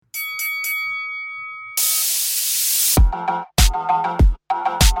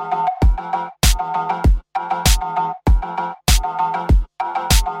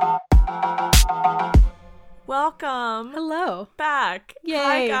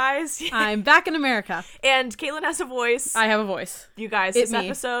back, guys. I'm back in America. And Caitlin has a voice. I have a voice. You guys, this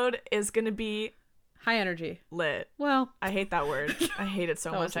episode is going to be... high energy. Lit. Well. I hate that word. I hate it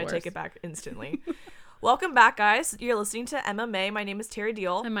so much. I take it back instantly. Welcome back, guys. You're listening to MMA. My name is Terry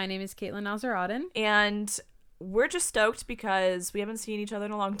Deal. And my name is Caitlin Alzaraden. And we're just stoked because we haven't seen each other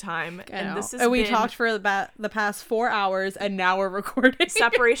in a long time. And we talked for the past 4 hours, and now we're recording.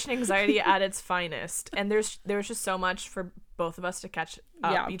 Separation anxiety at its finest. And there's just so much for both of us to catch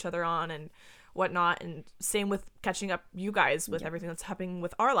up each other on and whatnot. And same with catching up you guys with everything that's happening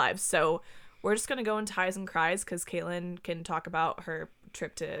with our lives. So we're just going to go into highs and cries because Caitlin can talk about her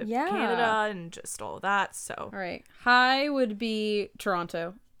trip to Canada and just all of that. So all right. High would be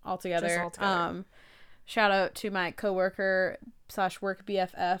Toronto altogether. Just altogether. Shout out to my coworker / work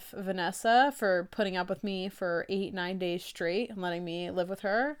BFF Vanessa for putting up with me for 8-9 days straight and letting me live with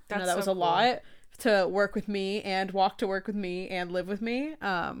her. I know that was a lot to work with me and walk to work with me and live with me.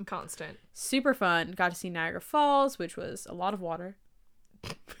 Constant. Super fun. Got to see Niagara Falls, which was a lot of water.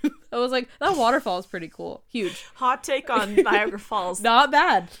 I was like, that waterfall is pretty cool. Huge. Hot take on Niagara Falls. Not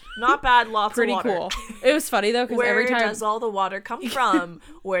bad. Not bad. Lots pretty of water. Cool. It was funny though, because every time... Where does all the water come from?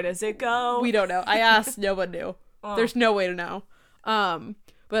 Where does it go? We don't know. I asked. No one knew. There's no way to know.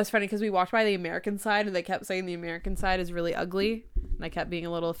 But it's funny because we walked by the American side and they kept saying the American side is really ugly. And I kept being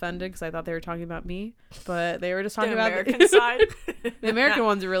a little offended because I thought they were talking about me. But they were just talking about the American side. The American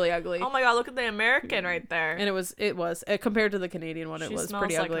one's really ugly. Oh my god, look at the American right there. And it was compared to the Canadian one, it was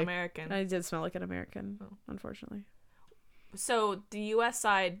pretty ugly. Like American. I did smell like an American, unfortunately. So the US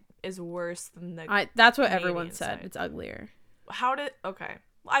side is worse than the that's what Canadian everyone said. side. It's uglier. Okay.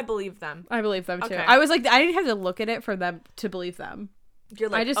 I believe them. I believe them too. Okay. I was like, I didn't have to look at it for them to believe them. You're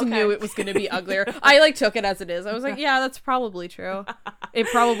like, I just knew it was going to be uglier. I took it as it is. I was like, yeah, that's probably true. It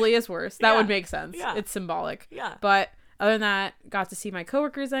probably is worse. That would make sense. Yeah. It's symbolic. Yeah. But other than that, got to see my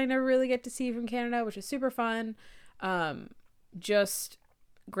coworkers that I never really get to see from Canada, which is super fun. Just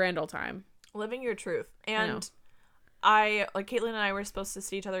grand old time. Living your truth. And I Caitlin and I were supposed to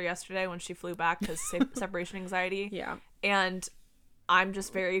see each other yesterday when she flew back because separation anxiety. Yeah. And I'm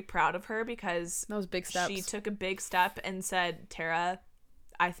just very proud of her because those big steps. She took a big step and said, Tara,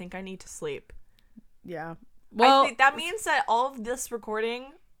 I think I need to sleep. Yeah. Well, I think that means that all of this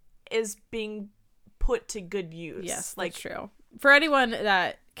recording is being put to good use. Yes, that's true. For anyone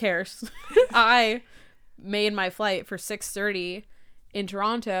that cares, I made my flight for 6:30 in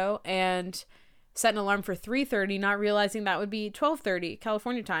Toronto and set an alarm for 3:30, not realizing that would be 12:30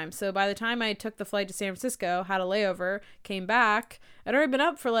 California time. So by the time I took the flight to San Francisco, had a layover, came back, I'd already been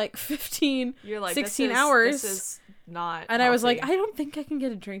up for like 16 hours. This is not and healthy. I was like, I don't think I can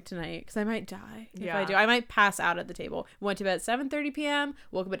get a drink tonight because I might die if I do. I might pass out at the table. Went to bed at 7:30 p.m.,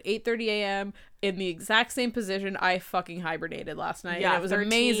 woke up at 8:30 a.m. in the exact same position I fucking hibernated last night. Yeah, and it was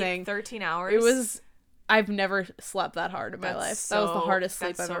amazing. 13 hours. It was... I've never slept that hard in my life. That was the hardest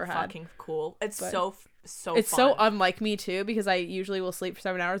sleep I've ever had. That's so fucking cool. It's so it's fun. so unlike me too, because I usually will sleep for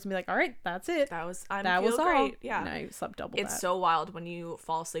 7 hours and be like, all right, that's it. That was all. Great. Yeah. And I slept double It's so wild when you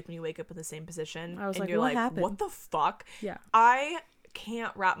fall asleep and you wake up in the same position. I was and like, you're what like, happened? What the fuck? Yeah. I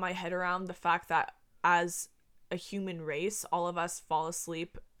can't wrap my head around the fact that as a human race, all of us fall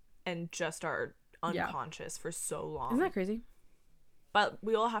asleep and just are unconscious for so long. Isn't that crazy? But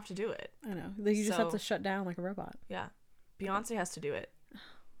we all have to do it. I know. You just have to shut down like a robot. Yeah. Beyonce has to do it.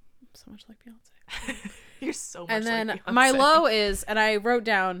 I'm so much like Beyonce. You're so much and then like Beyonce. my low is, and I wrote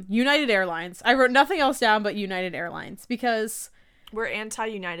down United Airlines. I wrote nothing else down but United Airlines because we're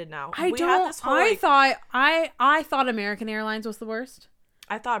anti-United now. I thought American Airlines was the worst.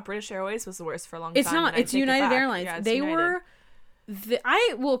 I thought British Airways was the worst for a long time. It's not. It's United Airlines. Yeah, they United. were.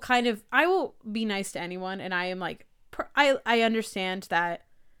 I will be nice to anyone, and I am like, I understand that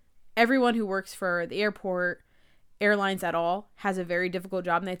everyone who works for the airport, airlines at all, has a very difficult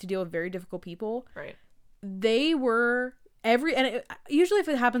job and they have to deal with very difficult people. Right. They were usually if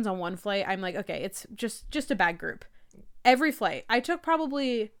it happens on one flight, I'm like, okay, it's just a bad group. Every flight. I took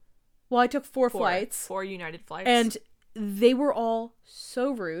 4 flights. 4 United flights. And they were all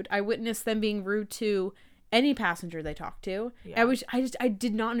so rude. I witnessed them being rude to any passenger they talked to. Yeah. I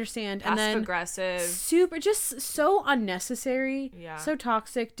did not understand. Passive and then aggressive. Super, just so unnecessary. Yeah. So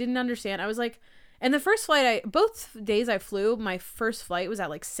toxic. Didn't understand. I was like, and the first flight, both days I flew, my first flight was at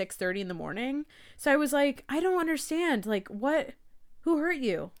like 6:30 in the morning. So I was like, I don't understand. Like, what? Who hurt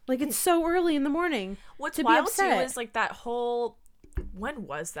you? Like, it's so early in the morning. What's to wild be upset. too is like that whole, when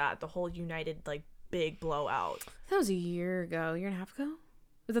was that? The whole United like big blowout. That was a year and a half ago.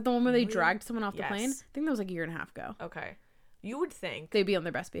 Was that the one where they dragged someone off the Yes. plane? I think that was like a year and a half ago. Okay. You would think. They'd be on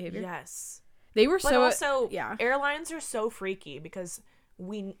their best behavior. Yes. They were But so... also, yeah. airlines are so freaky because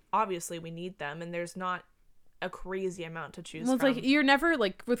we need them, and there's not a crazy amount to choose from. Well, it's like you're never,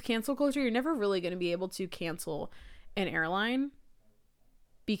 like, with cancel culture, you're never really going to be able to cancel an airline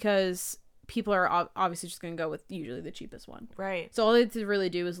because people are obviously just going to go with usually the cheapest one. Right. So all they have to really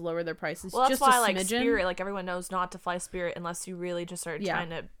do is lower their prices. Well, that's just why, a like, smidgen. Spirit, like, everyone knows not to fly Spirit unless you really just are trying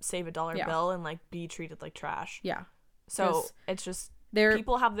to save a $1 bill and, like, be treated like trash. Yeah. So it's just,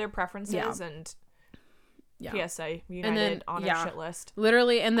 people have their preferences, and PSA, United, on their shit list.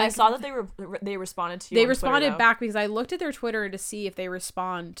 Literally, and then I saw that they responded to you. They responded Twitter, back because I looked at their Twitter to see if they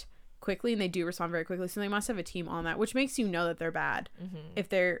respond quickly, and they do respond very quickly. So they must have a team on that, which makes you know that they're bad if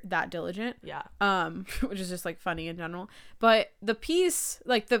they're that diligent. Yeah. Which is just, like, funny in general. But the piece,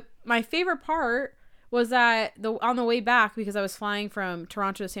 like, my favorite part was that on the way back, because I was flying from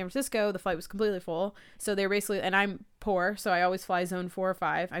Toronto to San Francisco, the flight was completely full. So they were basically, and I'm poor, so I always fly zone 4 or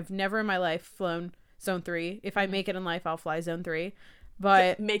 5. I've never in my life flown zone 3. If I make it in life, I'll fly zone 3.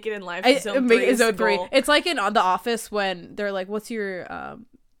 But make it in life, zone 3 is zone 3. It's like in The Office when they're like, "What's your?"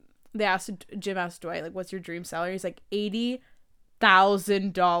 Jim asked Dwight, like, "What's your dream salary?" He's like,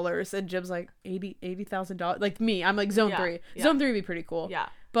 $80,000, and Jim's like, $80,000. Like me, I'm like zone 3. Yeah. Zone 3 would be pretty cool. Yeah.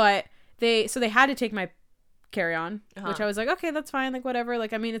 But they had to take my carry-on, which I was like, okay, that's fine, like, whatever.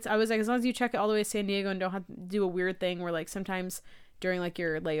 Like, I mean, I was like, as long as you check it all the way to San Diego and don't have to do a weird thing where, like, sometimes during, like,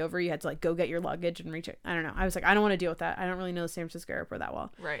 your layover, you had to, like, go get your luggage and reach it. I don't know. I was like, I don't want to deal with that. I don't really know the San Francisco airport that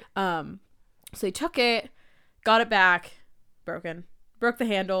well. Right. So they took it, got it back, broke the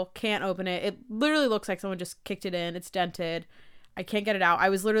handle, can't open it. It literally looks like someone just kicked it in. It's dented. I can't get it out. I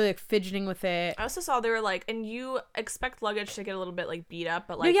was literally, like, fidgeting with it. I also saw they were like, and you expect luggage to get a little bit, like, beat up,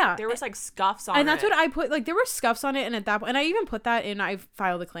 but, like, there was, like, scuffs on it. And that's what I put, like, there were scuffs on it, and at that point, and I even put that in, I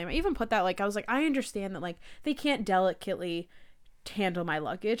filed a claim. I even put that, like, I was like, I understand that, like, they can't delicately handle my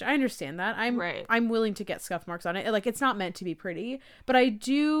luggage. I understand that. I'm willing to get scuff marks on it. Like, it's not meant to be pretty, but I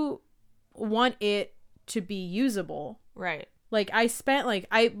do want it to be usable. Right. Like, I spent, like,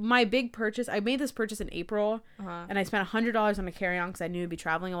 my big purchase, I made this purchase in April, and I spent $100 on a carry-on because I knew I'd be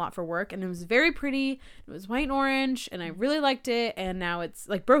traveling a lot for work, and it was very pretty. It was white and orange, and I really liked it, and now it's,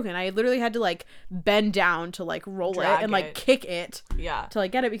 like, broken. I literally had to, like, bend down to, like, roll it and, like, kick it to,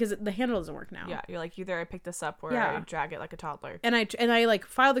 like, get it because the handle doesn't work now. Yeah, you're like, either I pick this up or I drag it like a toddler. And I like,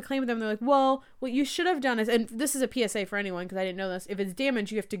 filed a claim with them, and they're like, well, what you should have done is, and this is a PSA for anyone because I didn't know this, if it's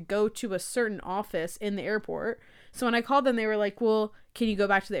damaged, you have to go to a certain office in the airport. So when I called them, they were like, well, can you go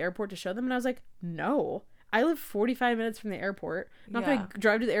back to the airport to show them? And I was like, no. I live 45 minutes from the airport. I'm not going to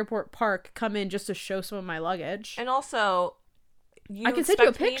drive to the airport park, come in just to show some of my luggage. And also, I can send you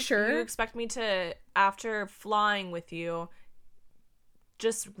a picture. You expect me to, after flying with you,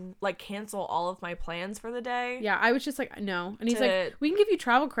 just, like, cancel all of my plans for the day? Yeah, I was just like, no. And he's like, we can give you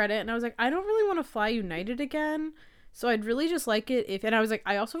travel credit. And I was like, I don't really want to fly United again. So I'd really just like it if, and I was like,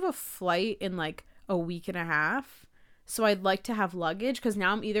 I also have a flight in, like, a week and a half, so I'd like to have luggage because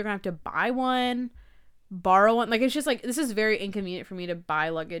now I'm either gonna have to buy one, borrow one. Like, it's just like, this is very inconvenient for me to buy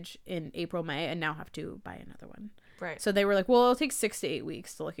luggage in April, May, and now have to buy another one. Right. So they were like, well, it'll take 6 to 8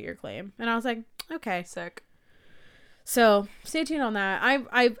 weeks to look at your claim, and I was like, okay, sick. So stay tuned on that. I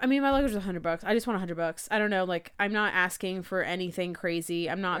mean, my luggage is $100. I just want $100. I don't know. Like, I'm not asking for anything crazy.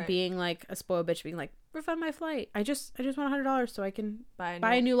 I'm not being like a spoiled bitch, being like, refund my flight. I just want $100 so I can buy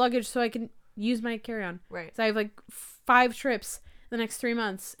a new luggage so I can use my carry-on. Right. So I have like 5 trips the next 3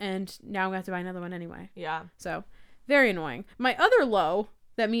 months, and now I'm gonna have to buy another one anyway. Yeah. So very annoying. My other low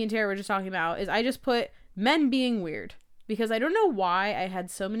that me and Tara were just talking about is I just put men being weird, because I don't know why I had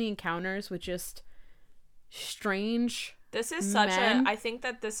so many encounters with just strange This is such men. I think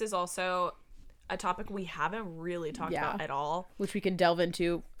that this is also a topic we haven't really talked about at all, which we can delve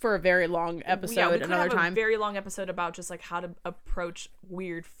into for a very long episode we could another have time. A very long episode about just like how to approach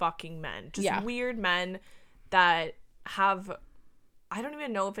weird fucking men, just weird men that have, I don't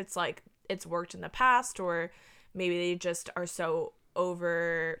even know if it's like it's worked in the past or maybe they just are so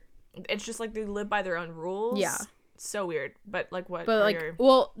over, it's just like they live by their own rules. Yeah, so weird. But like what? But like,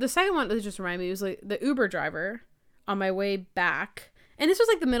 well, the second one that just reminded me was like the Uber driver on my way back. And this was,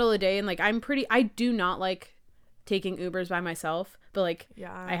 like, the middle of the day, and, like, I do not like taking Ubers by myself, but, like,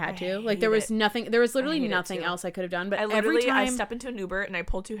 I had to. Like, there was literally nothing else I could have done, but I step into an Uber, and I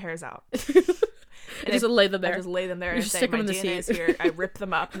pull 2 hairs out. And just lay them there. I just lay them there and say, my DNA is here. I rip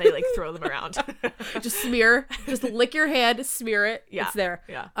them up, and I, like, throw them around. Just lick your hand, smear it. Yeah. It's there.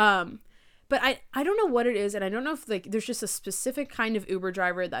 Yeah. But I don't know what it is, and I don't know if, like, there's just a specific kind of Uber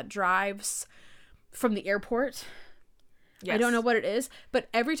driver that drives from the airport. Yes. I don't know what it is, but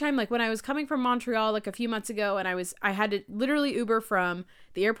every time, like when I was coming from Montreal like a few months ago, and I had to literally Uber from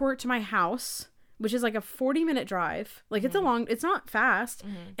the airport to my house, which is like a 40-minute drive. Like it's not fast.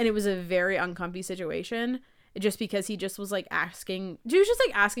 And it was a very uncomfy situation just because he just was like asking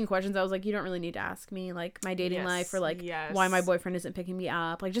questions. I was like, you don't really need to ask me like my dating life or like why my boyfriend isn't picking me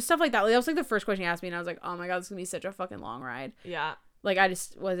up. Like just stuff like that. Like, that was like the first question he asked me and I was like, oh my God, this is gonna be such a fucking long ride. Yeah. Like I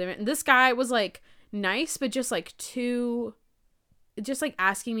just wasn't. And this guy was like nice, but just like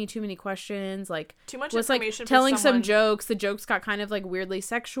asking me too many questions, like too much was information like telling for someone. some jokes. The jokes got kind of like weirdly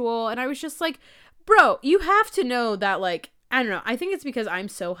sexual and I was just like, bro, you have to know that like, I don't know, I think it's because I'm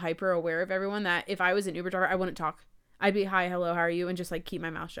so hyper aware of everyone that if I was an Uber driver I wouldn't talk. I'd be hi, hello, how are you, and just like keep my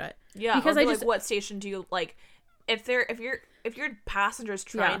mouth shut. Yeah, because I just like, what station do you like if your passenger's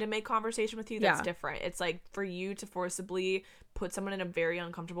trying to make conversation with you, that's different. It's like for you to forcibly put someone in a very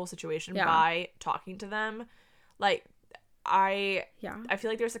uncomfortable situation by talking to them. Like I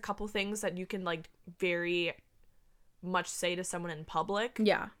feel like there's a couple things that you can like very much say to someone in public.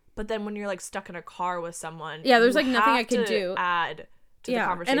 Yeah. But then when you're like stuck in a car with someone, there's like nothing I can do. Add to the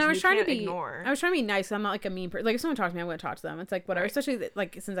conversation. And I was trying to be nice. I'm not like a mean person. Like if someone talks to me, I'm going to talk to them. It's like whatever. Right. Especially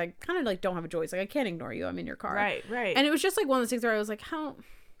like since I kind of like don't have a choice. Like I can't ignore you. I'm in your car. Right. And it was just like one of those things where I was like, how,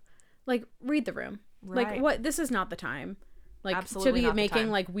 like read the room. Right. Like what? This is not the time. Like absolutely to be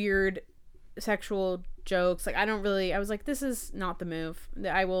making like weird sexual jokes. Like I was like, this is not the move.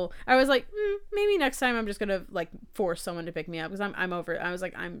 I was like, maybe next time I'm just gonna like force someone to pick me up because I'm over it. I was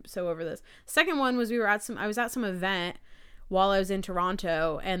like, I'm so over this. Second one was I was at some event while I was in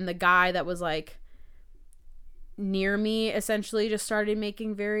Toronto and the guy that was like near me essentially just started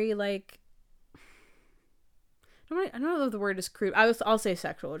making very like, I don't know if the word is crude. I'll say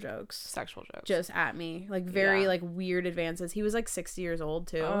sexual jokes just at me, like very like weird advances. He was like 60 years old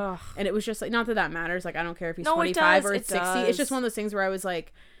too. Ugh. And it was just like, not that matters, like I don't care if he's 25 or 60. It's just one of those things where I was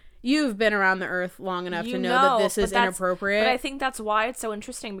like, you've been around the earth long enough to know that this is inappropriate. But I think that's why it's so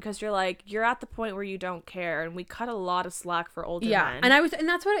interesting because you're at the point where you don't care, and we cut a lot of slack for older men. And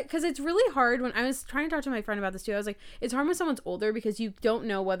that's what, because it's really hard when I was trying to talk to my friend about this too. I was like, it's hard when someone's older because you don't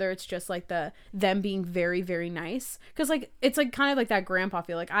know whether it's just like them being very, very nice. Because like, it's like kind of like that grandpa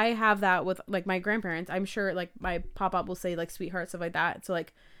feel. Like I have that with like my grandparents. I'm sure like my pop-up will say like sweetheart, stuff like that. So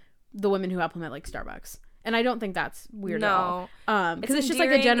like the women who help him at like Starbucks. And I don't think that's weird at all. Because it's just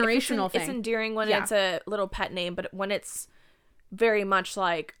like a generational thing. It's endearing when it's a little pet name, but when it's very much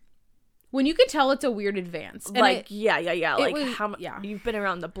like... When you can tell it's a weird advance. And like, like, you've been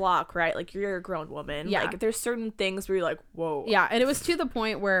around the block, right? Like, you're a grown woman. Yeah. Like, there's certain things where you're like, whoa. Yeah, and it was to the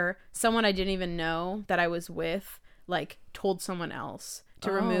point where someone I didn't even know that I was with, like, told someone else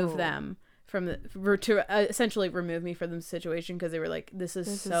to remove them. To essentially remove me from the situation because they were like, this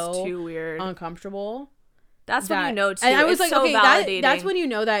is so too weird, uncomfortable. That's when you know too. And I was like, so okay, that's when you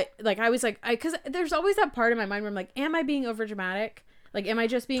know that. Like I was like, because there's always that part in my mind where I'm like, am I being overdramatic? Like, am I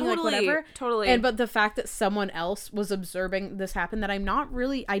just being like whatever? Totally. But the fact that someone else was observing this happen, that I'm not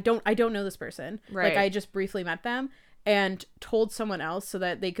really, I don't know this person. Right. Like I just briefly met them and told someone else so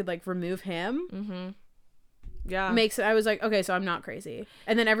that they could like remove him. Mm-hmm. Yeah. I was like, okay, so I'm not crazy.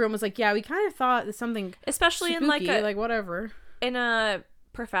 And then everyone was like, yeah, we kind of thought that something, especially spooky, in like whatever. In a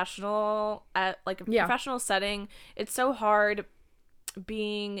professional professional setting, it's so hard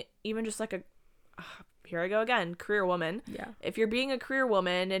being even just like here I go again, career woman. Yeah. If you're being a career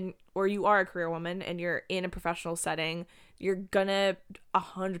woman or you are a career woman and you're in a professional setting, you're gonna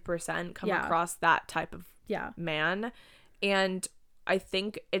 100% come across that type of man. And I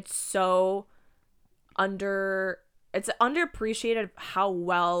think it's so underappreciated how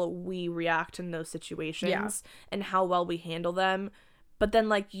well we react in those situations and how well we handle them. But then,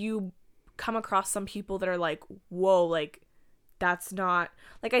 like, you come across some people that are like, whoa, like, that's not...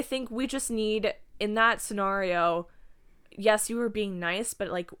 Like, I think we just need, in that scenario, yes, you were being nice, but,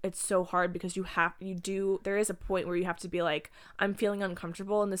 like, it's so hard because there is a point where you have to be like, I'm feeling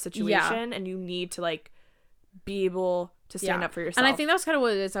uncomfortable in this situation, and you need to, like, be able to stand up for yourself. And I think that's kind of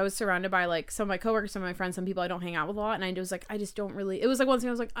what it is. I was surrounded by, like, some of my coworkers, some of my friends, some people I don't hang out with a lot, and I was like, I just don't really... It was, like, one thing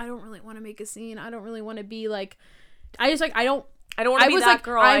I was like, I don't really want to make a scene. I don't really want to be, like... I just, like, I don't want to be that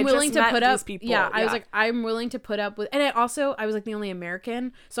girl. I'm willing to put up people. Yeah, I was like, I'm willing to put up with, and I was like the only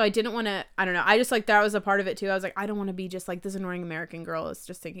American, so I didn't want to. I don't know. I just like that was a part of it too. I was like, I don't want to be just like this annoying American girl is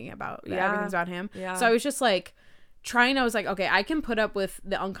just thinking about everything's about him. Yeah. So I was just like trying. I was like, okay, I can put up with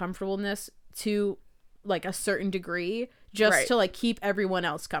the uncomfortableness to like a certain degree just to like keep everyone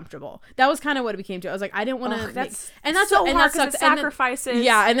else comfortable. That was kind of what it became to. I was like, I didn't want to. That's so hard because it sacrifices.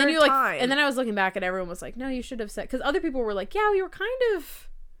 Yeah, and then you're like, and then I was looking back and everyone was like, no, you should have said, because other people were like, yeah, we were kind of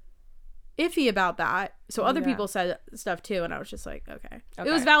iffy about that. So other people said stuff too, and I was just like, okay.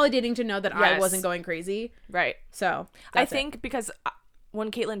 It was validating to know that I wasn't going crazy. Right. So I think because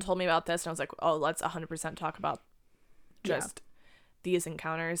when Caitlin told me about this, and I was like, oh, let's 100% talk about just these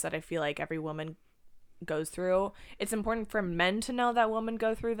encounters that I feel like every woman goes through. It's important for men to know that women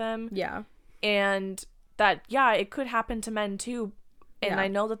go through them. Yeah. And that, it could happen to men too. And I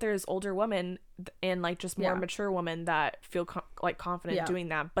know that there's older women and like just more mature women that feel like confident doing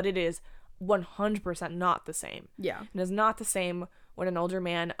that, but it is 100% not the same. Yeah. It is not the same when an older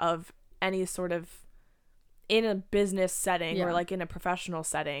man of any sort of in a business setting or like in a professional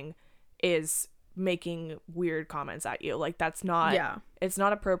setting is making weird comments at you. Like that's not, it's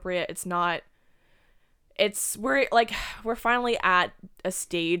not appropriate. We're finally at a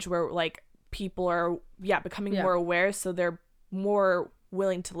stage where like people are becoming more aware, so they're more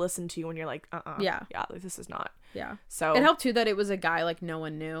willing to listen to you when you're like like, this is not so it helped too that it was a guy like no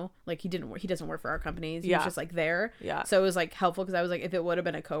one knew, like he doesn't work for our companies, he was just like there, so it was like helpful because I was like, if it would have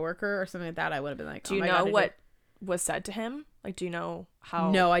been a coworker or something like that, I would have been like, do you know what was said to him? Like, do you know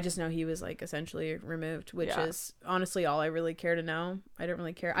how? No, I just know he was like essentially removed, which is honestly all I really care to know. I don't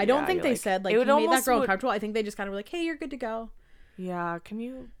really care. I don't think they said like, you made that girl uncomfortable. I think they just kind of were like, hey, you're good to go. Yeah, can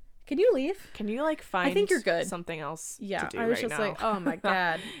you leave? Can you like find, I think you're good, something else to do I was right just now? like, oh my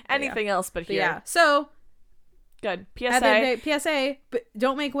god. Anything else but here. So good. PSA. At the end of the day, PSA, but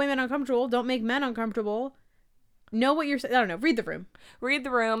don't make women uncomfortable, don't make men uncomfortable. Know what you're saying. I don't know, read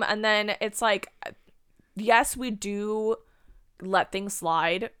the room. And then it's like, yes, we do let things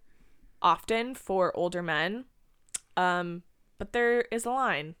slide often for older men, but there is a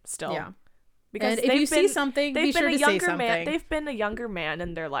line still. Because and if you see something, be sure to say something. They've been a younger man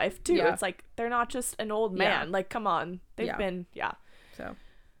in their life too. It's like they're not just an old man. Like, come on, they've been So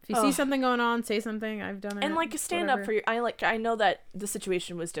if you see something going on, say something. I've done it. And like stand up for your. I know that the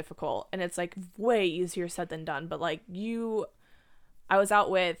situation was difficult, and it's like way easier said than done. But like I was out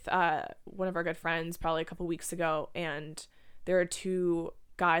with one of our good friends probably a couple weeks ago, and there are two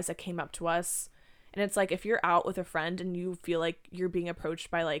guys that came up to us. And it's like, if you're out with a friend and you feel like you're being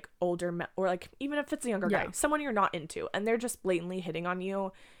approached by like older men, or like even if it's a younger guy, someone you're not into, and they're just blatantly hitting on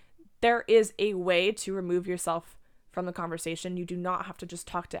you, there is a way to remove yourself from the conversation. You do not have to just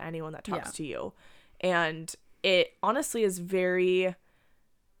talk to anyone that talks to you. And it honestly is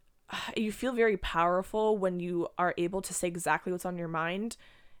you feel very powerful when you are able to say exactly what's on your mind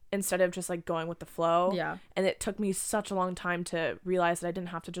instead of just like going with the flow. And it took me such a long time to realize that I didn't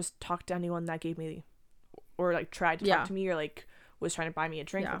have to just talk to anyone that gave me or like tried to talk to me or like was trying to buy me a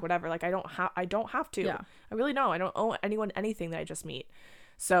drink or whatever. Like I don't have to. I really don't. I don't owe anyone anything that I just meet.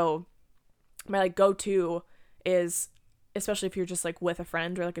 So my like go-to is, especially if you're just like with a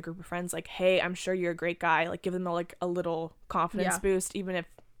friend or like a group of friends, like, hey, I'm sure you're a great guy. Like give them like a little confidence boost, even if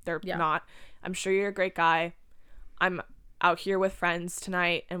they're not. I'm sure you're a great guy. I'm out here with friends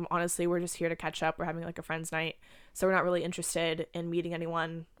tonight, and honestly we're just here to catch up. We're having like a friends night, so we're not really interested in meeting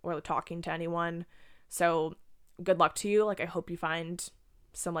anyone or talking to anyone, so good luck to you. Like I hope you find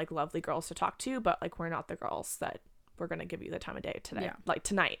some like lovely girls to talk to, but like we're not the girls that we're gonna give you the time of day today, like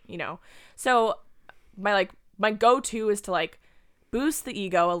tonight, you know. So my go-to is to like boost the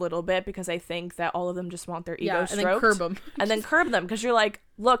ego a little bit, because I think that all of them just want their ego stroked. And then curb them because you're like,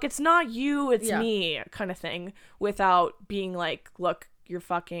 look, it's not you, it's me, kind of thing, without being like, look, you're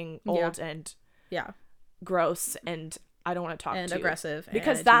fucking old and gross, and I don't want to talk to you. And aggressive.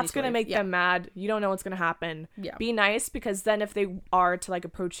 Because that's going to make them mad. You don't know what's going to happen. Be nice, because then if they are to like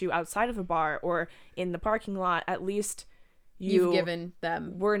approach you outside of a bar or in the parking lot, at least you've given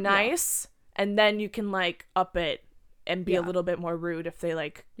them. We're nice, and then you can like up it and be a little bit more rude if they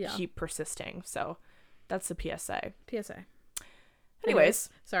like keep persisting. So that's the PSA. Anyways,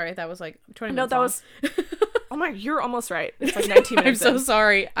 sorry, that was like 20 minutes. No, that was oh my, you're almost right. It's like 19 minutes. I'm so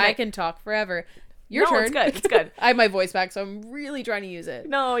sorry. I can talk forever. Your turn. It's good. I have my voice back, so I'm really trying to use it.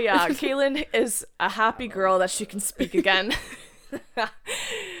 No, Kaylin is a happy girl that she can speak again.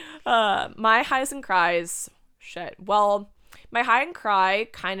 My highs and cries. Well, my high and cry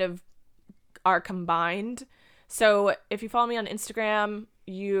kind of are combined. So if you follow me on Instagram,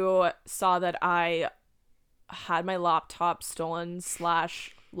 you saw that I had my laptop stolen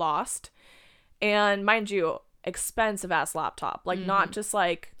 / lost. And mind you, expensive ass laptop. Like not just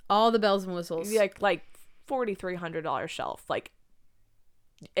like all the bells and whistles. Like $4,300 shelf. Like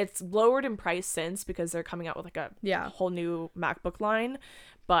it's lowered in price since, because they're coming out with like a whole new MacBook line,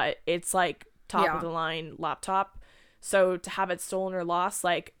 but it's like top of the line laptop. So to have it stolen or lost,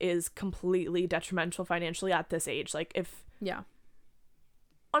 like, is completely detrimental financially at this age. Like, if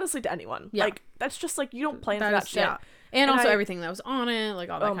honestly, to anyone, like, that's just like, you don't plan for that shit. And also everything that was on it, like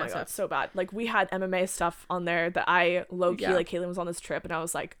all that kind of stuff. Oh my god, so bad. Like, we had MMA stuff on there that I low-key, like, Caitlin was on this trip, and I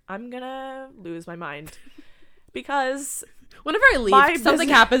was like, I'm gonna lose my mind. Because Whenever I leave, something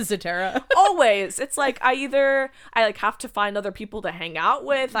happens to Tara. Always. It's like I like have to find other people to hang out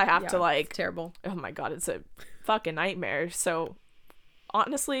with. I have to like it's terrible. Oh my god, it's a fucking nightmare. So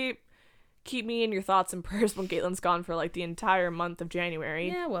honestly, keep me in your thoughts and prayers when Caitlin's gone for like the entire month of January.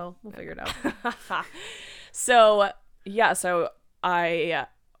 Yeah, well, we'll figure it out. So I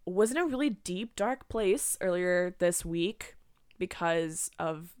was in a really deep, dark place earlier this week because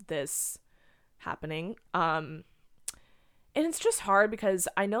of this happening. And it's just hard because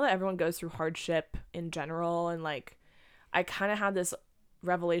I know that everyone goes through hardship in general, and like I kind of had this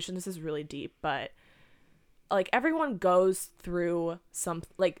revelation. This is really deep, but like everyone goes through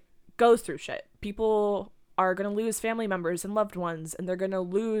shit. People are going to lose family members and loved ones, and they're going to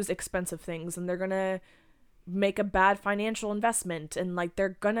lose expensive things, and they're going to make a bad financial investment, and like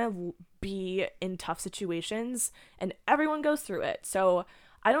they're going to be in tough situations, and everyone goes through it. So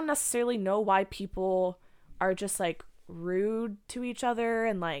I don't necessarily know why people are just like rude to each other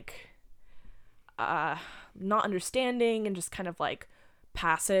and like not understanding and just kind of like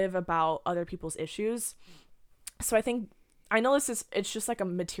passive about other people's issues. So I know it's just like a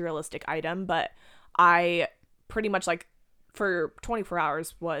materialistic item, but I pretty much like for 24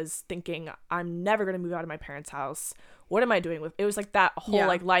 hours was thinking I'm never going to move out of my parents' house. What am I doing with it? Was like that whole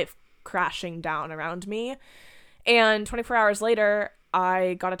like life crashing down around me. And 24 hours later,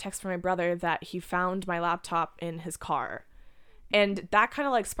 I got a text from my brother that he found my laptop in his car. And that kind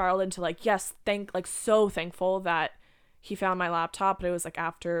of like spiraled into like, yes, so thankful that he found my laptop. But it was like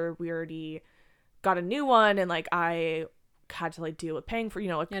after we already got a new one, and like I had to like deal with paying for,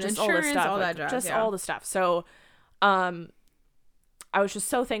 like just all this stuff, all like, that jazz, all the stuff. So I was just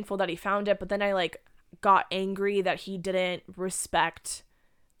so thankful that he found it. But then I like got angry that he didn't respect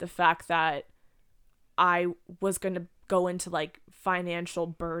the fact that I was going to go into like financial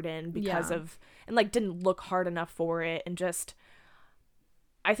burden because of, and like didn't look hard enough for it. And just,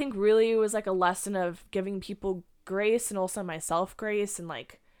 I think really it was like a lesson of giving people grace and also myself grace. And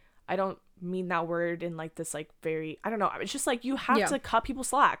like, I don't mean that word in like this like very, I don't know, it's just like you have to cut people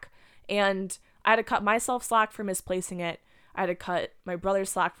slack. And I had to cut myself slack for misplacing it. I had to cut my brother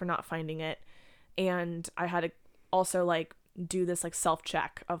slack for not finding it. And I had to also like do this like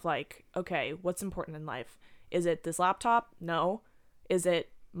self-check of like, okay, what's important in life? Is it this laptop? No. Is it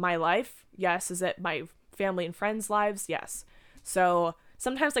my life? Yes. Is it my family and friends' lives? Yes. So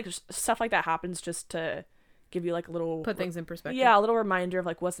sometimes like stuff like that happens just to give you like a little, put things in perspective. Yeah, a little reminder of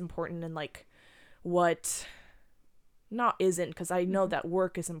like what's important and like what not isn't, because I know that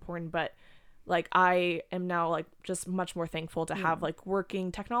work is important, but like I am now like just much more thankful to have like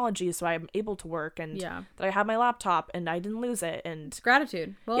working technology, so I'm able to work, and that I have my laptop and I didn't lose it, and it's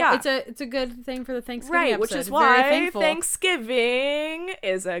gratitude. Well, it's a good thing for the Thanksgiving episode. Which is why Thanksgiving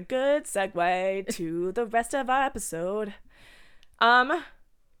is a good segue to the rest of our episode.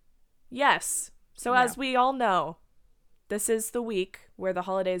 Yes. So as we all know, this is the week where the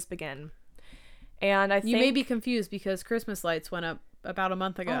holidays begin. And I think you may be confused because Christmas lights went up about a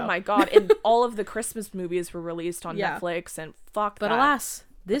month ago. Oh my god. And all of the Christmas movies were released on Netflix, and fuck that. But alas,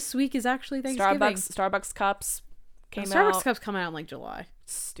 this week is actually Thanksgiving. Starbucks cups came out. Starbucks cups come out in like July.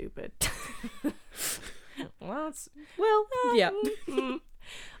 Stupid. Yeah. Remember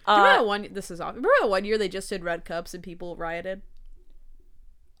that one? This is off. Remember that one year they just did red cups and people rioted?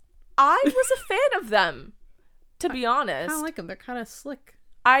 I was a fan of them, to be honest. I kind of like them. They're kind of slick.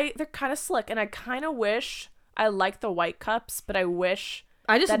 They're kind of slick, and I kind of wish I like the white cups, but I wish.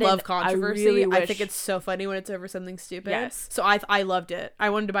 I just love controversy. I think it's so funny when it's over something stupid. Yes. So I loved it.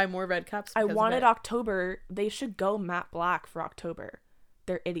 I wanted to buy more red cups. I wanted October. They should go matte black for October.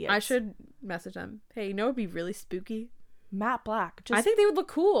 They're idiots. I should message them. Hey, you know what would be really spooky? Matte black. I think they would look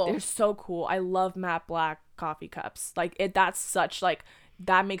cool. They're so cool. I love matte black coffee cups. Like that's such like.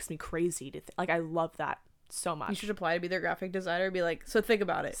 That makes me crazy to like I love that so much. You should apply to be their graphic designer and be like, so think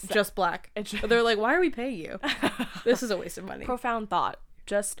about it, just black. But they're like, why are we paying you? This is a waste of money. Profound thought.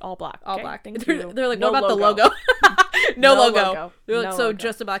 Just all black. All black. Thank you. They're like, what about the logo? No logo. They're like, so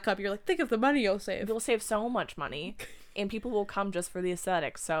just a black cup. You're like, think of the money you'll save. You'll save so much money, and people will come just for the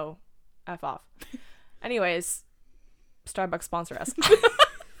aesthetics. So, F off. Anyways, Starbucks sponsor us.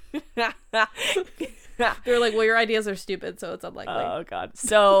 They're like, well, your ideas are stupid, so it's unlikely. Oh god.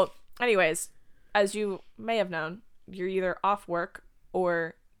 So anyways, as you may have known, you're either off work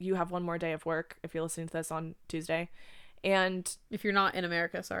or you have one more day of work if you're listening to this on Tuesday. And if you're not in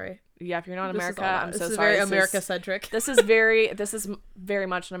America, sorry. Yeah, if you're not in America, I'm so sorry. This is very America centric. This is very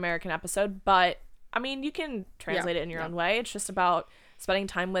much an American episode, but I mean, you can translate it in your own way. It's just about spending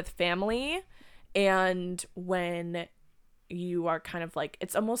time with family, and when you are kind of like,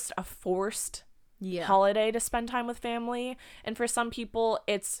 it's almost a forced holiday to spend time with family. And for some people,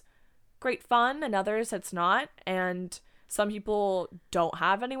 it's great fun, and others it's not. And some people don't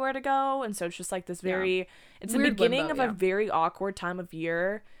have anywhere to go, and so it's just like this very it's weird the beginning limbo, of a very awkward time of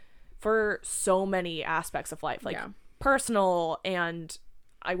year for so many aspects of life, like personal and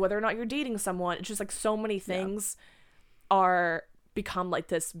whether or not you're dating someone. It's just like so many things are become like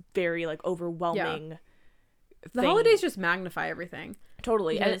this very like overwhelming the holidays just magnify everything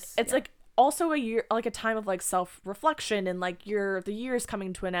totally. Because, and it's like also a year, like a time of like self-reflection, and like the year is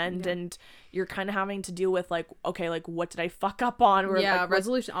coming to an end, and you're kind of having to deal with like, okay, like what did I fuck up on, or like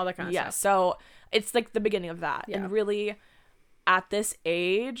resolution, all that kind of stuff. So it's like the beginning of that. And really at this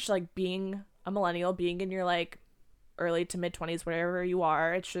age, like being a millennial, being in your like early to mid 20s, whatever you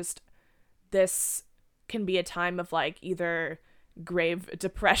are, it's just this can be a time of like either grave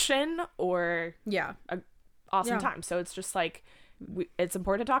depression or a awesome time. So it's just like it's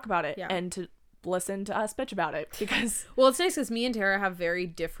important to talk about it and to listen to us bitch about it, because well, it's nice because me and Tara have very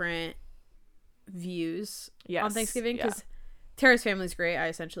different views on Thanksgiving, because Tara's family's great. I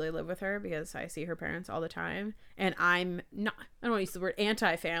essentially live with her because I see her parents all the time, and I'm not, I don't want to use the word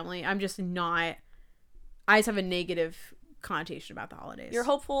anti-family, I'm just not, I just have a negative connotation about the holidays. You're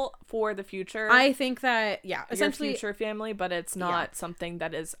hopeful for the future. I think that essentially your future family, but it's not something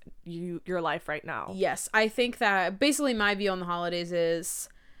that is your life right now. Yes, I think that basically my view on the holidays is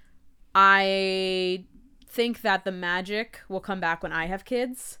I think that the magic will come back when I have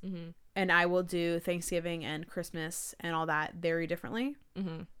kids, and I will do Thanksgiving and Christmas and all that very differently.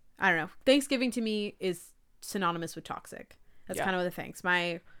 I don't know. Thanksgiving to me is synonymous with toxic. That's kind of the things.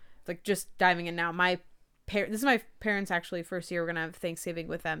 My, like, just diving in now, this is my parents' actually first year we're gonna have Thanksgiving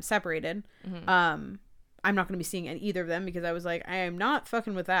with them separated. I'm not gonna be seeing either of them because I was like, I am not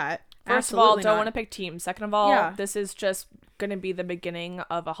fucking with that. First of all, don't want to pick teams. Second of all, this is just gonna be the beginning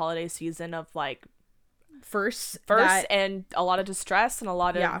of a holiday season of like first and a lot of distress and a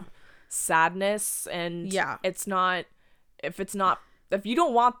lot of sadness, and it's not if you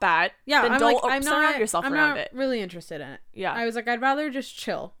don't want that, then don't surround yourself around it. I'm not really interested in it. I was like, I'd rather just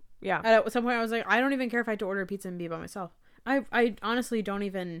chill. And at some point I was like, I don't even care if I had to order a pizza and be by myself. I honestly don't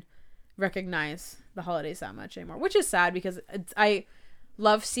even recognize the holidays that much anymore, which is sad because I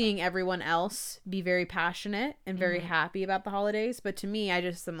love seeing everyone else be very passionate and very happy about the holidays. But to me, I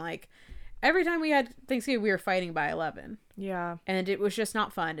just am like, every time we had Thanksgiving, we were fighting by 11. And it was just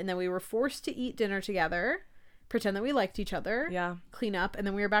not fun. And then we were forced to eat dinner together, pretend that we liked each other, clean up, and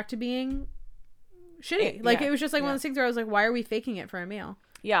then we were back to being shitty. It was just like one of those things where I was like, why are we faking it for a meal?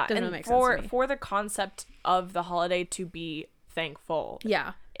 Doesn't really make sense to me. For the concept of the holiday to be thankful,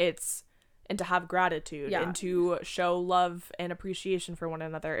 it's and to have gratitude and to show love and appreciation for one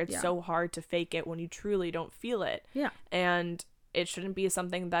another. It's so hard to fake it when you truly don't feel it. And it shouldn't be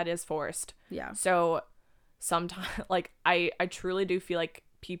something that is forced. So sometimes, like, I truly do feel like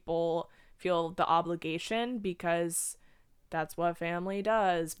people feel the obligation because that's what family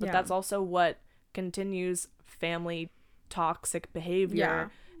does, but that's also what continues family toxic behavior.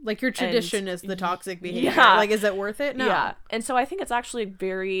 Like your tradition is the toxic behavior. Like, is it worth it? No. And so I think it's actually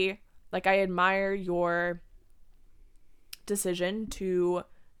very, like, I admire your decision to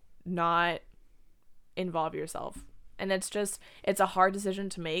not involve yourself. And it's a hard decision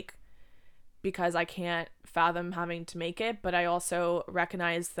to make because I can't fathom having to make it, but I also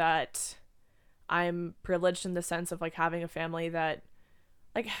recognize that I'm privileged in the sense of like having a family that,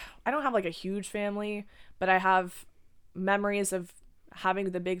 like, I don't have like a huge family, but I have memories of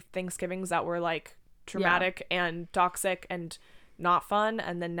having the big Thanksgivings that were like traumatic and toxic and not fun,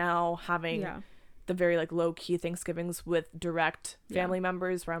 and then now having the very like low-key Thanksgivings with direct family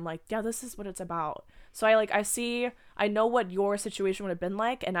members where I'm like, this is what it's about. So I know what your situation would have been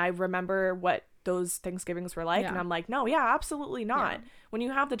like, and I remember what those Thanksgivings were like, and I'm like, no, absolutely not. When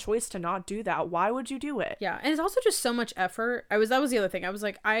you have the choice to not do that, why would you do it? And it's also just so much effort. That was the other thing. I was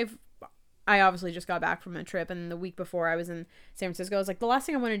like, I obviously just got back from a trip, and the week before I was in San Francisco. I was like, the last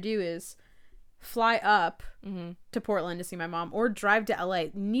thing I want to do is fly up to Portland to see my mom or drive to LA.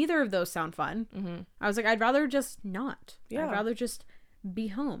 Neither of those sound fun. I was like, I'd rather just not. I'd rather just be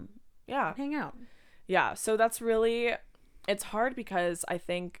home. Hang out. So that's really, it's hard because I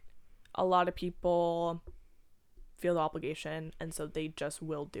think a lot of people feel the obligation, and so they just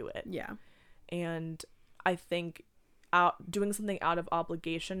will do it. And I think doing something out of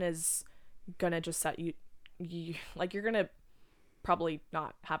obligation is gonna just set you like, you're gonna probably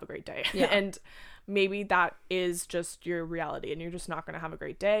not have a great day. And maybe that is just your reality, and you're just not gonna have a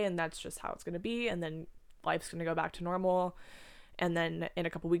great day, and that's just how it's gonna be, and then life's gonna go back to normal, and then in a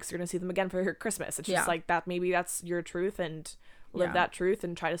couple weeks you're gonna see them again for Christmas. It's just like that. Maybe that's your truth, and live that truth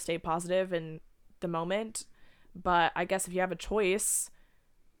and try to stay positive and the moment. But I guess if you have a choice,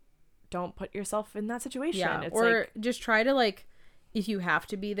 don't put yourself in that situation. Yeah, it's or like, just try to, like, if you have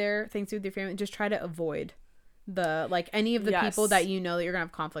to be there, Thanksgiving with your family, just try to avoid the, like, any of the people that you know that you're gonna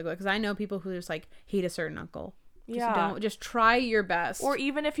have conflict with. Because I know people who just, like, hate a certain uncle. Just try your best. Or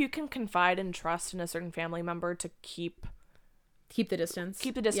even if you can confide and trust in a certain family member to keep the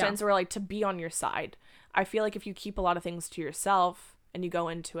distance. Or, like, to be on your side. I feel like if you keep a lot of things to yourself and you go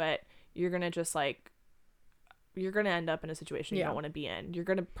into it, you're gonna just, like, you're going to end up in a situation you don't want to be in. You're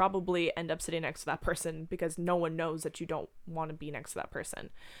going to probably end up sitting next to that person because no one knows that you don't want to be next to that person.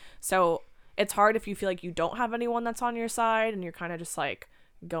 So it's hard if you feel like you don't have anyone that's on your side and you're kind of just, like,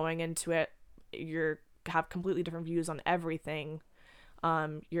 going into it. You have completely different views on everything.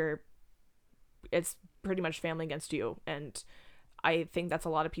 It's pretty much family against you. And I think that's a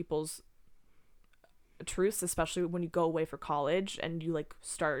lot of people's truths, especially when you go away for college and you, like,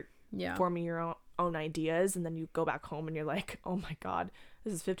 start forming your own ideas, and then you go back home and you're like, oh my god,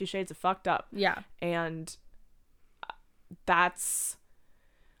 this is 50 Shades of fucked up. And there's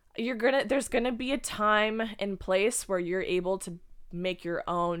gonna be a time and place where you're able to make your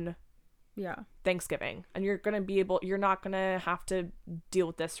own Thanksgiving, and you're not gonna have to deal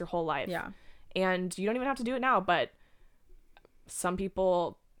with this your whole life. And you don't even have to do it now, but some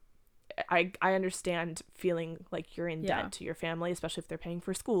people, I understand feeling like you're in debt to your family, especially if they're paying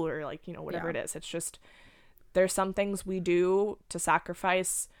for school or, like, you know, whatever it is. It's just, there's some things we do to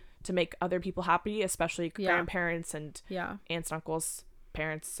sacrifice to make other people happy, especially grandparents and aunts and uncles'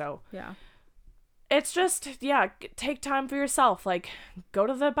 parents. So it's just, take time for yourself. Like, go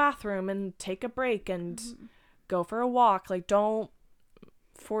to the bathroom and take a break and go for a walk. Like, don't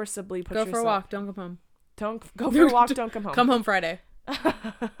forcibly push yourself. Go for a walk, don't come home. Don't go for a walk, don't come home. Come home Friday. Put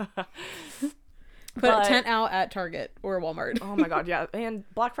a tent out at Target or Walmart. Oh my god, yeah. And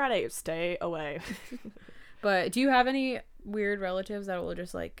Black Friday, stay away. But do you have any weird relatives that will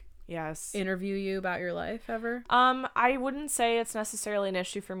just, like, interview you about your life ever? I wouldn't say it's necessarily an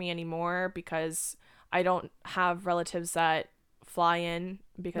issue for me anymore because I don't have relatives that fly in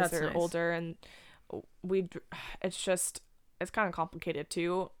because they're older, and it's kind of complicated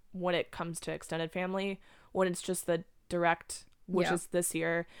too when it comes to extended family, when it's just the direct, which is this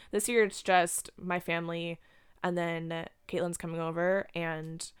year. This year it's just my family, and then Caitlin's coming over,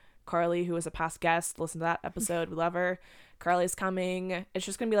 and Carly, who was a past guest, listen to that episode, we love her. Carly's coming. It's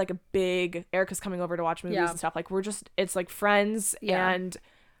just gonna be like a big, Erica's coming over to watch movies and stuff. Like, it's like friends and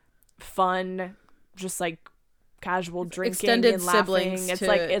fun, just like casual drinking, extended and laughing. Siblings It's to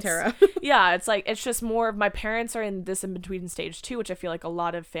like, it's Tara. It's just more of, my parents are in this in between stage too, which I feel like a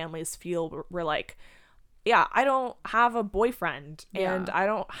lot of families feel. We're like, I don't have a boyfriend and I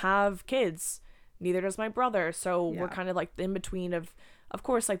don't have kids. Neither does my brother. So we're kind of like in between of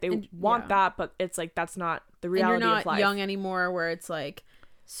course, like, they want that, but it's like, that's not the reality of life. And you're not young anymore where it's like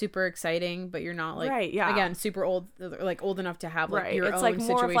super exciting, but you're not, like, again, super old, like old enough to have, like, your it's own like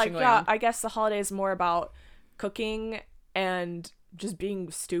more situation of, like, going on. I guess the holiday is more about cooking and just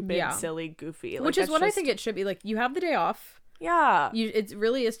being stupid, silly, goofy. Which is what I think it should be. Like, you have the day off. It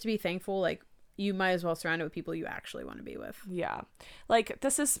really is to be thankful. Like, you might as well surround it with people you actually want to be with. Yeah. Like,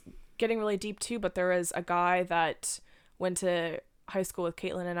 this is getting really deep too, but there was a guy that went to high school with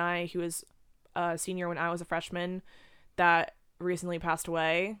Caitlin and I. He was a senior when I was a freshman, that recently passed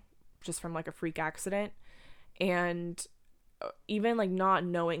away just from, like, a freak accident. And even, like, not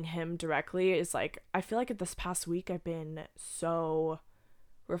knowing him directly is, like, I feel like this past week I've been so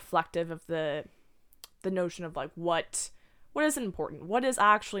reflective of the notion of, like, what is important, what is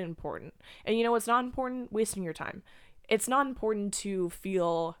actually important. And you know what's not important? Wasting your time. It's not important to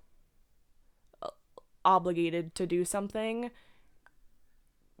feel obligated to do something.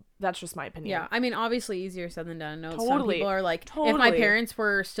 That's just my opinion. Yeah, I mean, obviously easier said than done. No, some people are like, if my parents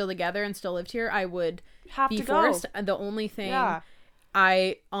were still together and still lived here, I would be forced. And the only thing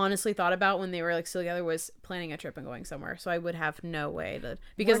I honestly thought about when they were, like, still together was planning a trip and going somewhere. So I would have no way to,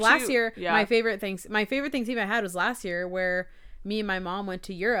 because last year my favorite Thanksgiving I had was last year, where me and my mom went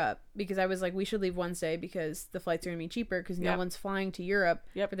to Europe, because I was like, we should leave Wednesday because the flights are gonna be cheaper because no one's flying to Europe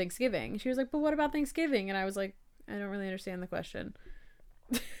for Thanksgiving. She was like, but what about Thanksgiving? And I was like, I don't really understand the question.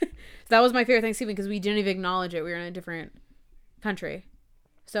 So that was my favorite Thanksgiving because we didn't even acknowledge it. We were in a different country.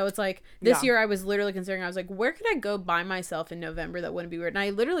 So it's like, this year I was literally considering, I was like, where could I go by myself in November that wouldn't be weird? And I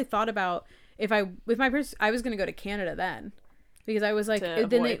literally thought about I was going to go to Canada then, because I was like,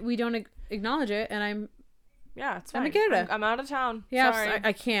 we don't acknowledge it. And it's fine. I'm in Canada. I'm out of town. Yeah, sorry.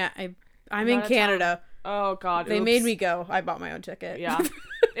 I can't. I'm in Canada. Oh God. They made me go. I bought my own ticket. Yeah.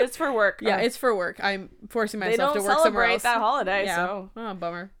 It's for work. Yeah, it's for work. I'm forcing myself to work somewhere else. They don't celebrate that holiday, so. Oh,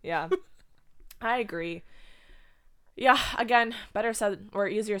 bummer. Yeah. I agree. Yeah, again, better said or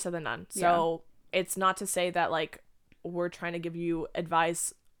easier said than done. So it's not to say that like we're trying to give you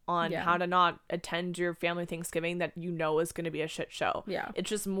advice on how to not attend your family Thanksgiving that you know is going to be a shit show. Yeah. It's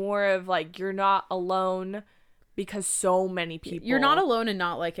just more of like you're not alone because so many people. You're not alone in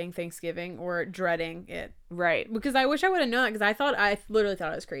not liking Thanksgiving or dreading it. Right. Because I wish I would have known it, because I literally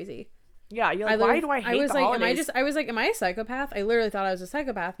thought it was crazy. Yeah, you're like, why do I hate the holidays? I was like, am I a psychopath? I literally thought I was a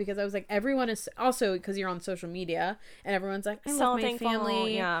psychopath because I was like, everyone is, also because you're on social media and everyone's like, I love my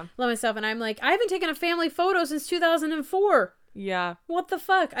family, love myself, and I'm like, I haven't taken a family photo since 2004. Yeah. What the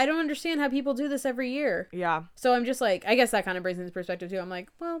fuck? I don't understand how people do this every year. Yeah. So I'm just like, I guess that kind of brings into perspective too. I'm like,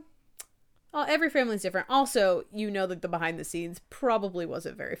 well, every family's different. Also, that the behind the scenes probably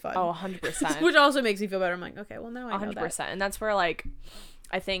wasn't very fun. Oh, 100%. Which also makes me feel better. I'm like, okay, well now I know 100%. And that's where like,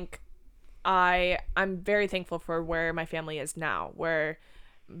 I think I'm very thankful for where my family is now, where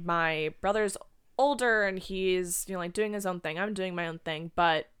my brother's older and he's, like doing his own thing. I'm doing my own thing,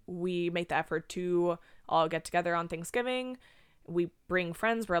 but we make the effort to all get together on Thanksgiving. We bring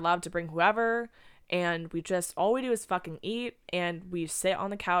friends. We're allowed to bring whoever. And we just, all we do is fucking eat. And we sit on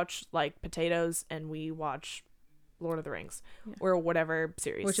the couch like potatoes and we watch Lord of the Rings or whatever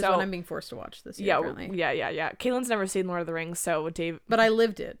series. Which is what I'm being forced to watch this year, apparently. Yeah. Caitlin's never seen Lord of the Rings, so Dave... But I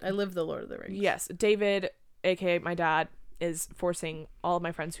lived it. I lived the Lord of the Rings. Yes. David, a.k.a. my dad, is forcing all of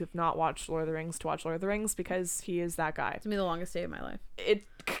my friends who have not watched Lord of the Rings to watch Lord of the Rings because he is that guy. It's going to be the longest day of my life. It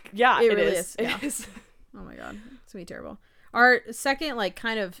really is. Yeah. It is. Oh my God. It's going to be terrible. Our second,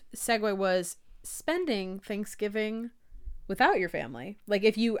 kind of segue was spending Thanksgiving without your family. Like,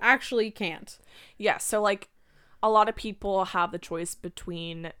 if you actually can't. Yeah, so, a lot of people have the choice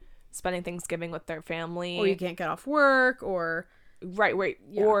between spending Thanksgiving with their family. Or you can't get off work, or... Right.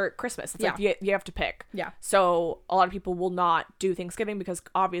 Yeah. Or Christmas. It's like you have to pick. Yeah. So a lot of people will not do Thanksgiving because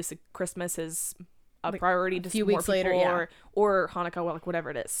obviously Christmas is a priority to a few weeks later, or Hanukkah,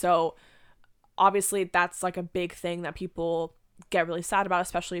 whatever it is. So obviously that's a big thing that people get really sad about,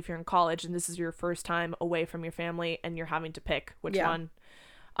 especially if you're in college and this is your first time away from your family and you're having to pick which one.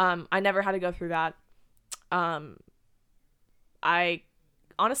 I never had to go through that. I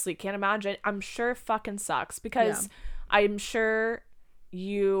honestly can't imagine. I'm sure it fucking sucks because I'm sure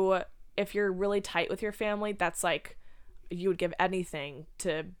if you're really tight with your family, that's you would give anything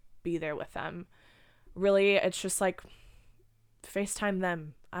to be there with them. Really, it's just FaceTime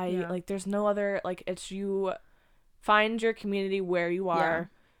them. There's no other, it's you find your community where you are,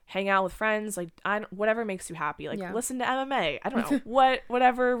 hang out with friends, whatever makes you happy. Listen to MMA. I don't know.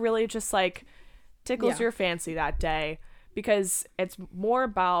 Whatever really just tickles your fancy that day, because it's more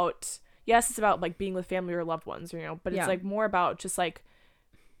about, yes, it's about being with family or loved ones, but it's more about just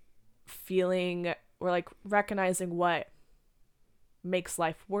feeling or recognizing what makes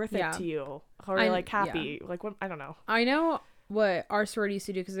life worth it to you, or happy. What, I don't know. I know what our sorority used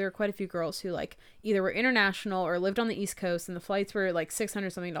to do, because there were quite a few girls who either were international or lived on the East Coast, and the flights were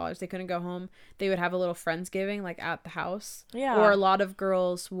 $600 something. They couldn't go home. They would have a little Friendsgiving at the house. Yeah. Or a lot of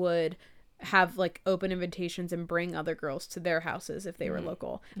girls would have open invitations and bring other girls to their houses if they were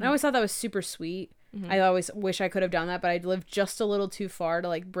local. And I always thought that was super sweet. I always wish I could have done that, but I lived just a little too far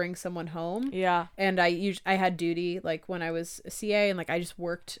to bring someone home. Yeah. And I had duty when I was a CA, and I just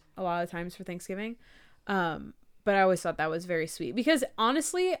worked a lot of times for Thanksgiving. But I always thought that was very sweet, because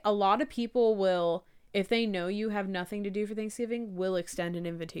honestly, a lot of people will, if they know you have nothing to do for Thanksgiving, will extend an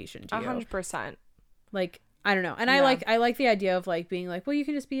invitation to you. 100%. I don't know. And I like the idea of being well, you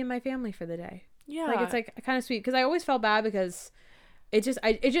can just be in my family for the day. Yeah. It's kind of sweet, because I always felt bad because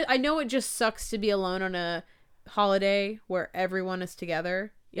I know it just sucks to be alone on a holiday where everyone is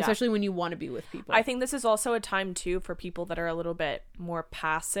together, especially when you want to be with people. I think this is also a time too for people that are a little bit more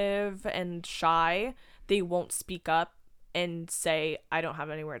passive and shy. They won't speak up and say, I don't have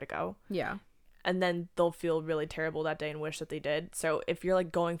anywhere to go. Yeah. And then they'll feel really terrible that day and wish that they did. So if you're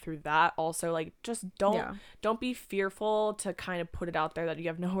going through that, also just don't be fearful to kind of put it out there that you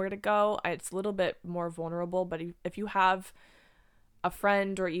have nowhere to go. It's a little bit more vulnerable, but if you have a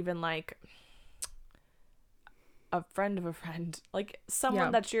friend, or even a friend of a friend,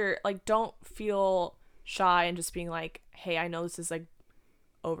 someone that you're don't feel shy and just being hey, I know this is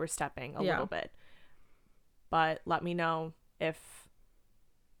overstepping a little bit, but let me know if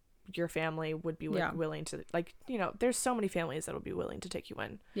your family would be willing to, there's so many families that will be willing to take you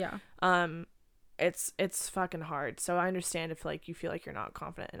in. Yeah. It's fucking hard. So I understand if you feel you're not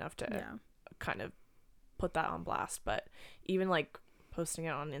confident enough to kind of put that on blast, but even posting it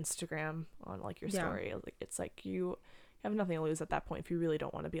on Instagram on your story, it's you have nothing to lose at that point if you really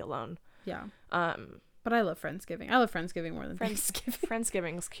don't want to be alone. Yeah. But I love Friendsgiving. I love Friendsgiving more than Thanksgiving.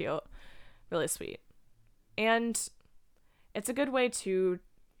 Friendsgiving's cute. really sweet. And it's a good way to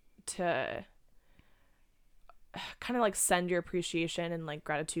kind of like send your appreciation and like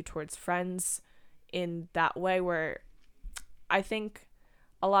gratitude towards friends in that way, where I think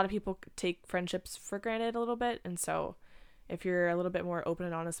a lot of people take friendships for granted a little bit. And so if you're a little bit more open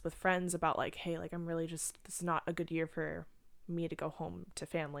and honest with friends about like, hey, like I'm really just, this is not a good year for me to go home to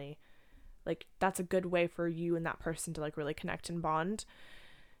family, like that's a good way for you and that person to like really connect and bond.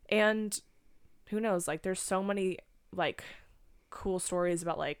 And who knows, like there's so many like cool stories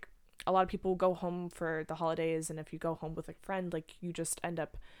about like a lot of people go home for the holidays, and if you go home with a friend, like you just end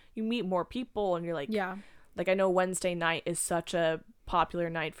up, you meet more people, and you're like, yeah, like I know Wednesday night is such a popular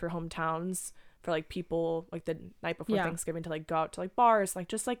night for hometowns, for like people like the night before Thanksgiving to like go out to like bars, like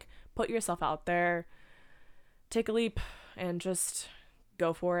just like put yourself out there, take a leap, and just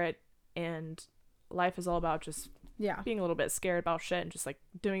go for it. And life is all about just being a little bit scared about shit and just like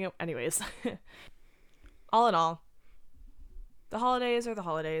doing it anyways. All in all, the holidays are the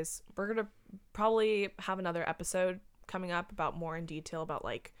holidays. We're gonna probably have another episode coming up about more in detail about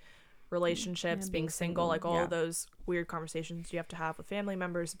like relationships, being single, like all of those weird conversations you have to have with family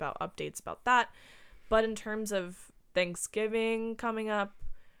members, about updates about that. But in terms of Thanksgiving coming up,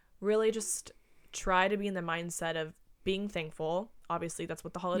 really just try to be in the mindset of being thankful. Obviously that's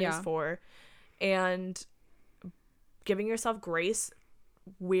what the holiday is for, and giving yourself grace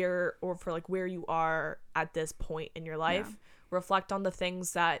where you are at this point in your life. Reflect on the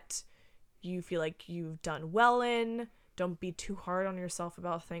things that you feel like you've done well in. Don't be too hard on yourself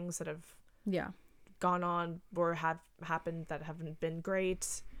about things that have gone on or have happened that haven't been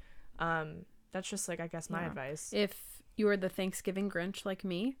great. That's just like, I guess, my advice. If you are the Thanksgiving Grinch like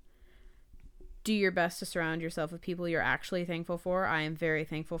me, do your best to surround yourself with people you're actually thankful for. I am very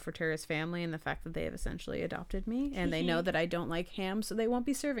thankful for Tara's family and the fact that they have essentially adopted me, and they know that I don't like ham, so they won't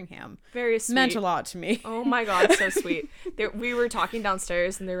be serving ham. Very sweet. Meant a lot to me. Oh my god, so sweet. We were talking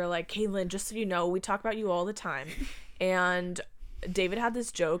downstairs, and they were like, Caitlin, just so you know, we talk about you all the time. And David had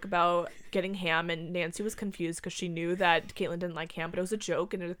this joke about getting ham, and Nancy was confused because she knew that Caitlin didn't like ham, but it was a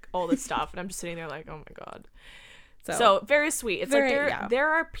joke and all this stuff. And I'm just sitting there like, oh my god. So very sweet. It's like there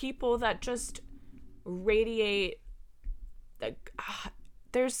are people that just radiate, like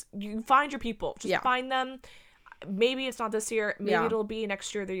you find your people, just find them. Maybe it's not this year, maybe it'll be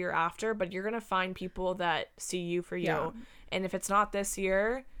next year, the year after, but you're gonna find people that see you for you. And if it's not this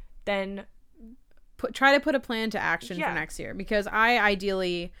year, then try to put a plan to action for next year, because I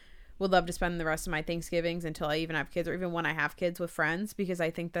ideally would love to spend the rest of my Thanksgivings until I even have kids, or even when I have kids, with friends, because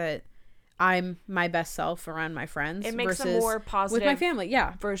I think that I'm my best self around my friends. It makes a more positive with my family,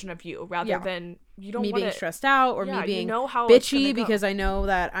 version of you, rather than you don't me want being stressed out, or me being bitchy because I know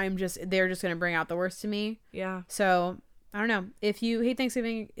that they're just going to bring out the worst in me. Yeah. So I don't know. If you hate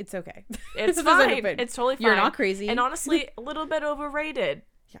Thanksgiving, it's okay. It's fine. It's totally fine. You're not crazy. And honestly, a little bit overrated.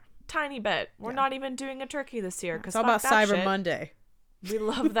 Yeah. Tiny bit. We're not even doing a turkey this year. It's all about Cyber Monday. We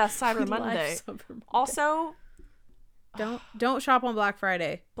love that Cyber Monday. Also, don't shop on Black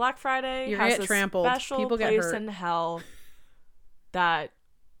Friday. Black Friday You're has get a trampled. special People place get hurt. in hell that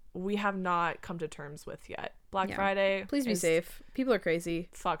we have not come to terms with yet. Black Friday. Please be safe. People are crazy.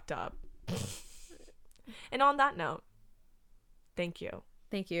 Fucked up. And on that note, thank you.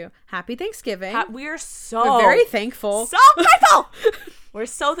 Thank you. Happy Thanksgiving. We're very thankful. So grateful. We're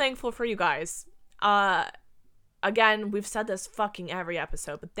so thankful for you guys. Again, we've said this fucking every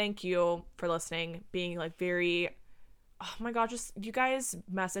episode, but thank you for listening, being like very, oh my god, just you guys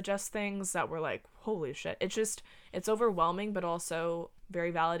message us things that we're like, holy shit. It's overwhelming, but also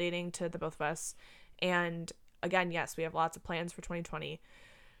very validating to the both of us. And again, yes, we have lots of plans for 2020.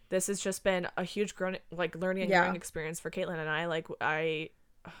 This has just been a huge learning and growing experience for Caitlin and I. Like, I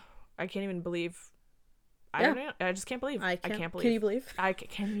can't even believe. I don't know. I just can't believe. I can't believe. Can you believe?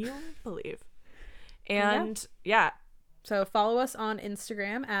 Can you believe? And so follow us on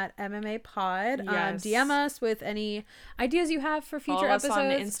Instagram at MMA Pod. Yes. DM us with any ideas you have for future episodes. Follow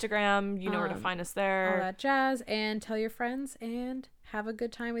us on Instagram. You know where to find us there. All that jazz. And tell your friends, and have a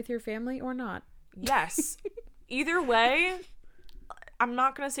good time with your family or not. Yes. Either way, I'm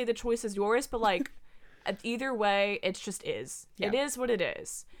not going to say the choice is yours, but like either way, it just is. Yeah. It is what it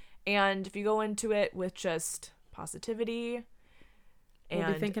is. And if you go into it with just positivity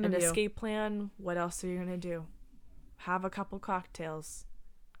and an escape plan, what else are you going to do? Have a couple cocktails,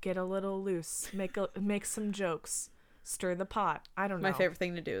 get a little loose, make some jokes, stir the pot. I don't know. My favorite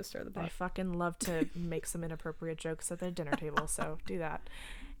thing to do is stir the pot. I fucking love to make some inappropriate jokes at the dinner table, so do that.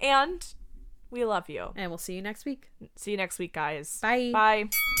 And we love you. And we'll see you next week. See you next week, guys. Bye. Bye.